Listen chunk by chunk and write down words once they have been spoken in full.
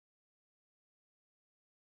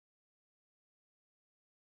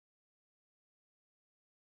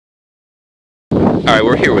All right,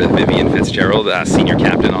 we're here with Vivian Fitzgerald, senior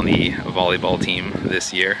captain on the volleyball team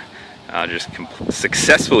this year. Just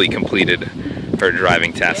successfully completed her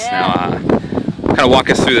driving test. Yeah. Now, kind of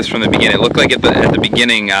walk us through this from the beginning. It looked like at the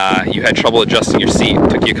beginning you had trouble adjusting your seat. It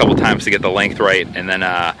took you a couple times to get the length right, and then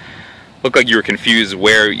looked like you were confused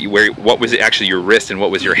what was actually your wrist and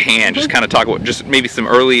what was your hand. Just kind of talk about just maybe some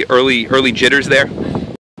early jitters there.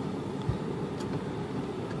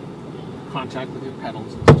 Contact with your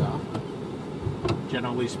pedals and stuff.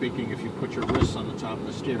 Generally speaking, if you put your wrists on the top of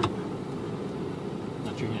the steering wheel,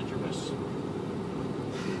 not your hands, your wrists.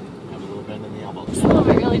 Have a little bend in the elbows. Just a little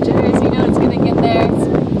bit really jitters, you know it's gonna get there.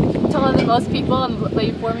 It's taller than most people, and the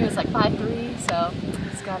lady before me was like 5'3", so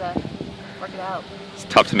just gotta work it out. It's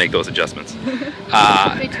tough to make those adjustments. Took me 2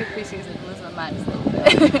 preseasons to lose my mind just a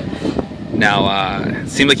little bit. Now, it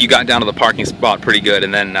seemed like you got down to the parking spot pretty good,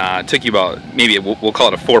 and then it took you about, maybe we'll call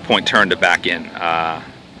it a 4-point turn to back in.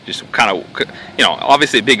 Just kind of, you know,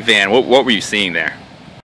 obviously a big van. What were you seeing there?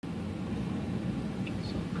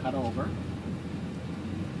 So cut over.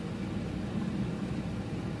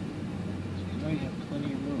 So you know you have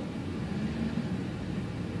plenty of room.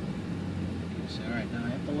 You say, all right, now I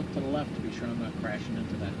have to look to the left to be sure I'm not crashing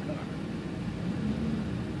into that car.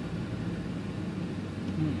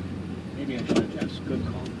 Maybe I should adjust. Good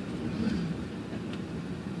call.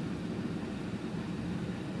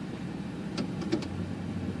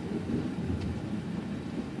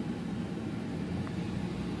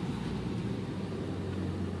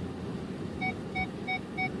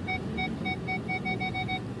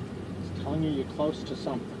 It's telling you you're close to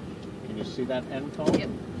something. Can you see that end cone? Yep.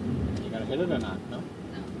 You gotta hit it or not? No? No,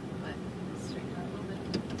 but straighten out a little bit.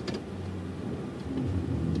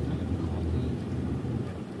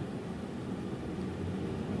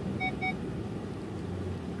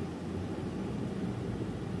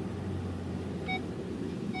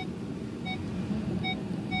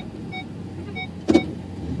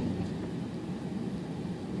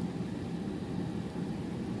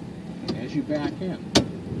 As you back in.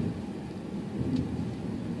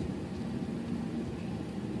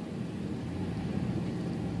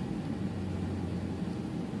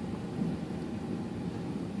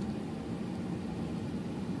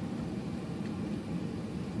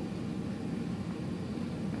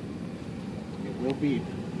 It will beep.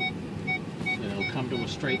 It'll come to a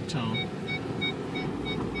straight tone.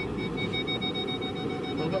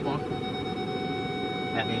 A little bit more.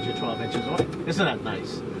 That means you're 12 inches away. Isn't that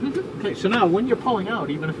nice? Okay, so now when you're pulling out,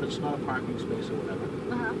 even if it's not a parking space or whatever,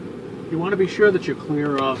 you want to be sure that you're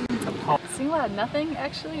clear of the pole. Seeing a lot of nothing,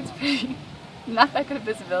 actually. It's pretty, not that good of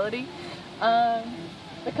visibility. The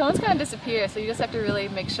cones kind of disappear, so you just have to really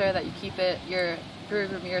make sure that you keep your rear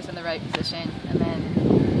mirrors in the right position, and then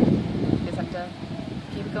you just have to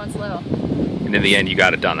keep it going slow. And in the end, you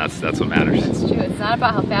got it done. That's what matters. It's true. It's not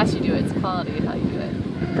about how fast you do it, it's quality of how you do it.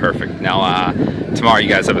 Perfect. Now, tomorrow you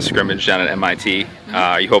guys have a scrimmage down at MIT.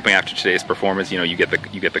 Are you hoping after today's performance, you get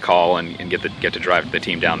the call and get to drive the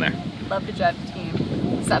team down there? Love to drive the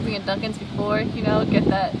team. Stop being at Duncan's before, get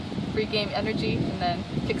that free game energy, and then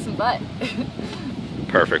kick some butt.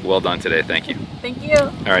 Perfect. Well done today. Thank you. Thank you. All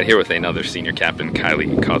right, here with another senior captain,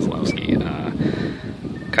 Kylie Kozlowski.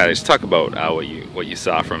 Kylie, just talk about what you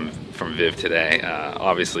saw from Viv today.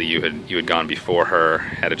 Obviously, you had gone before her,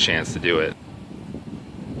 had a chance to do it.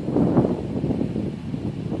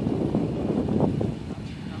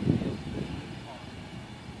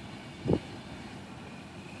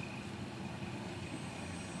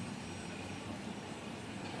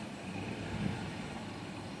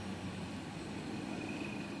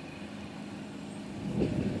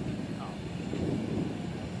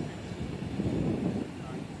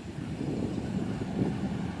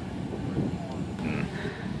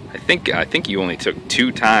 I think you only took like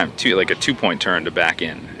a 2-point turn to back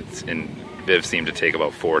in. And Viv seemed to take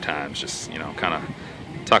about 4 times. Just kind of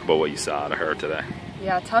talk about what you saw out of her today.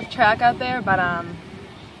 Yeah, tough track out there, but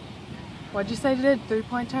what'd you say you did?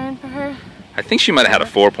 3-point turn for her? I think she might have had a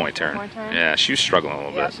 4-point turn. 4-point turn? Yeah, she was struggling a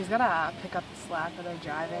little bit. Yeah, she's gotta pick up the slack with her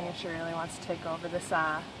driving if she really wants to take over this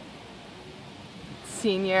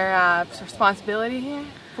senior responsibility here.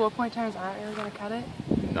 4-point turns aren't really gonna cut it.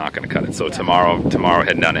 Not going to cut it. So tomorrow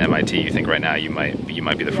heading down to MIT, you think right now you might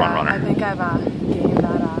be the front runner? I think I've gained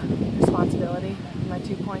that responsibility in my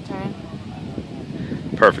 2-point turn.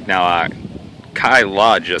 Perfect. Now, Kai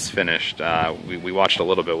Law just finished. We watched a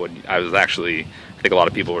little bit. I think a lot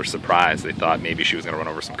of people were surprised. They thought maybe she was going to run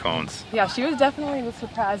over some cones. Yeah, she was definitely the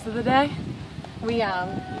surprise of the day. We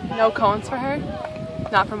no cones for her,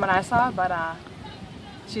 not from what I saw, but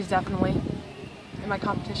she's definitely in my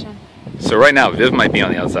competition. So right now, Viv might be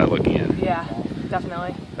on the outside looking in. Yeah.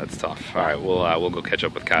 definitely. That's tough. All right, we'll go catch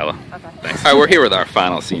up with Kyla. Okay. Thanks. All right, we're here with our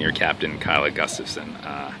final senior captain, Kyla Gustafson.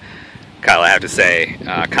 Kyla, I have to say,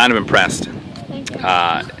 kind of impressed. Thank you.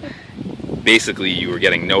 Basically, you were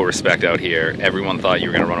getting no respect out here. Everyone thought you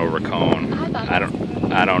were going to run over a cone. I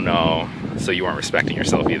don't know. So you weren't respecting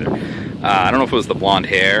yourself either. I don't know if it was the blonde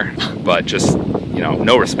hair, but just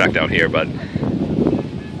no respect out here. But I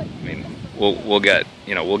mean, we'll get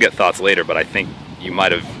thoughts later. But I think you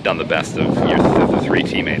might have done the best of the three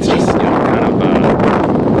teammates. Just kind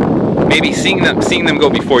of maybe seeing them go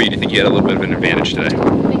before you. Do you think you had a little bit of an advantage today? I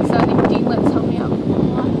think so. I think Dean Litz helped me out a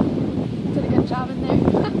lot. Did a good job in there.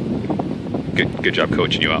 Good job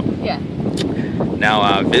coaching you up. Yeah.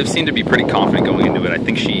 Now, Viv seemed to be pretty confident going into it. I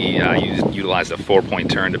think she utilized a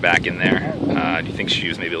 4-point turn to back in there. Do you think she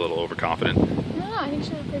was maybe a little overconfident? No, I think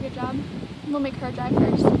she did a pretty good job. We'll make her drive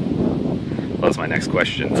first. Well, that's my next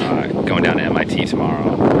question. Going down to MIT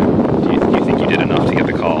tomorrow, do you think you did enough to get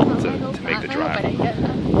the call to make the drive? I didn't get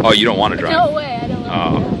enough. Oh, you don't want to drive? No way, I don't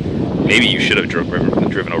want to drive. Maybe you should have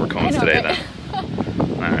driven over cones today then. All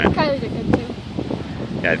right. Kylie did good too.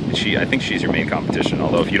 Yeah, I think she's your main competition.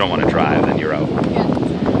 Although if you don't want to drive, then you're out. Yeah.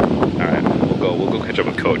 All right, we'll go catch up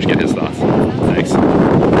with Coach, get his thoughts. Thanks.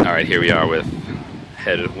 All right, here we are with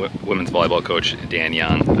head women's volleyball coach Dan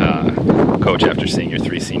Young. Coach, after seeing your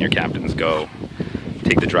three senior captains go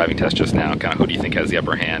take the driving test just now, kind of who do you think has the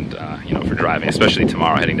upper hand, for driving, especially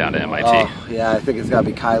tomorrow heading down to MIT? Oh, yeah, I think it's got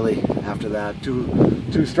to be Kylie after that.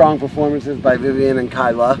 Two strong performances by Vivian and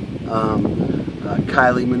Kyla.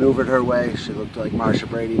 Kylie maneuvered her way. She looked like Marsha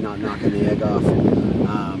Brady, not knocking the egg off.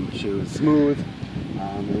 She was smooth.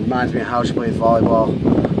 It reminds me of how she plays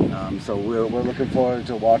volleyball. So we're looking forward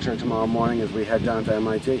to watch her tomorrow morning as we head down to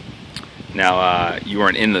MIT. Now, you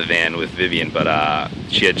weren't in the van with Vivian, but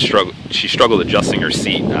she struggled adjusting her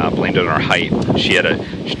seat, blamed it on her height. She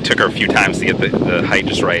took her a few times to get the height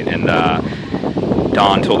just right, and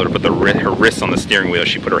Don told her to put her wrists on the steering wheel.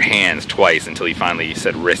 She put her hands twice until he finally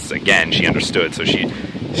said wrists again. She understood, so she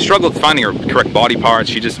struggled finding her correct body parts.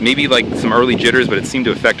 She just maybe like some early jitters, but it seemed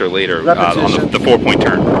to affect her later on the 4-point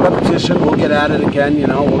turn. Repetition, we'll get at it again,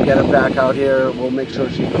 we'll get it back out here, we'll make sure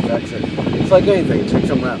she perfects it. It's like anything, take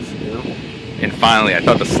some reps, And finally, I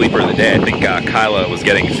thought the sleeper of the day, I think Kyla was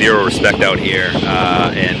getting zero respect out here,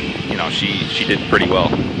 and she did pretty well.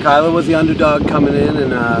 Kyla was the underdog coming in,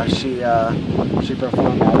 and she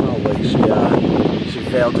performed admirably. She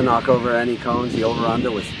failed to knock over any cones. The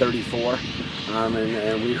over/under was 34,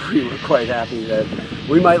 and we were quite happy that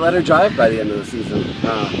we might let her drive by the end of the season,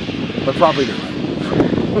 but probably not.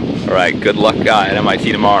 All right, good luck at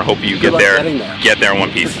MIT tomorrow. Hope you get there in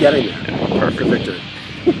one piece. Getting there. Yeah, perfect. Victory.